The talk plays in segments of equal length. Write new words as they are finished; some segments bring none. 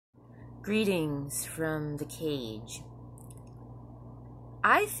Greetings from the cage.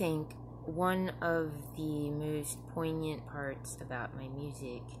 I think one of the most poignant parts about my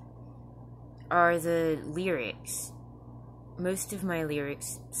music are the lyrics. Most of my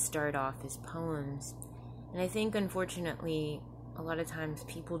lyrics start off as poems, and I think unfortunately a lot of times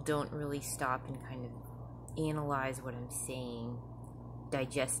people don't really stop and kind of analyze what I'm saying,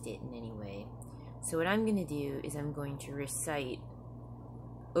 digest it in any way. So what I'm going to do is I'm going to recite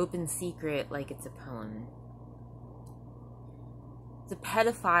Open Secret like it's a poem. The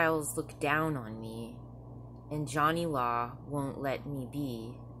pedophiles look down on me, and Johnny Law won't let me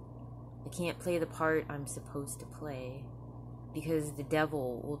be. I can't play the part I'm supposed to play, because the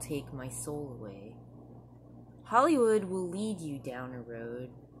devil will take my soul away. Hollywood will lead you down a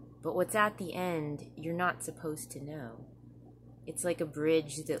road, but what's at the end, you're not supposed to know. It's like a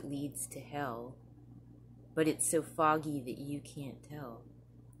bridge that leads to hell, but it's so foggy that you can't tell.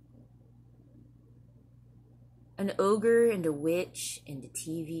 An ogre and a witch and a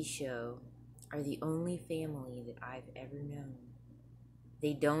TV show are the only family that I've ever known.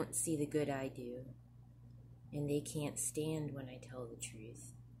 They don't see the good I do, and they can't stand when I tell the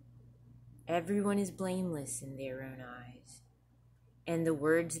truth. Everyone is blameless in their own eyes, and the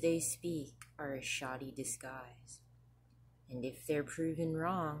words they speak are a shoddy disguise. And if they're proven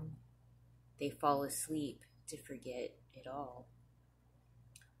wrong, they fall asleep to forget it all.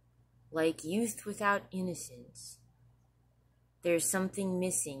 Like youth without innocence, there's something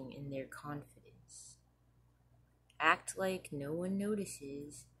missing in their confidence. Act like no one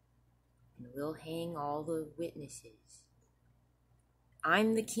notices, and we'll hang all the witnesses.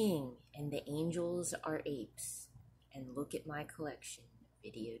 I'm the king, and the angels are apes, and look at my collection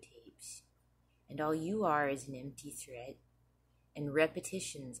of videotapes. And all you are is an empty threat, and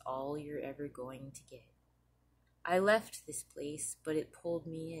repetition's all you're ever going to get. I left this place, but it pulled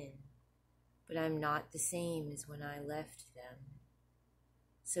me in. But I'm not the same as when I left them.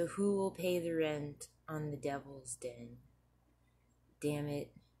 So who will pay the rent on the devil's den? Damn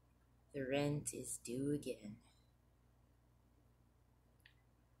it, the rent is due again.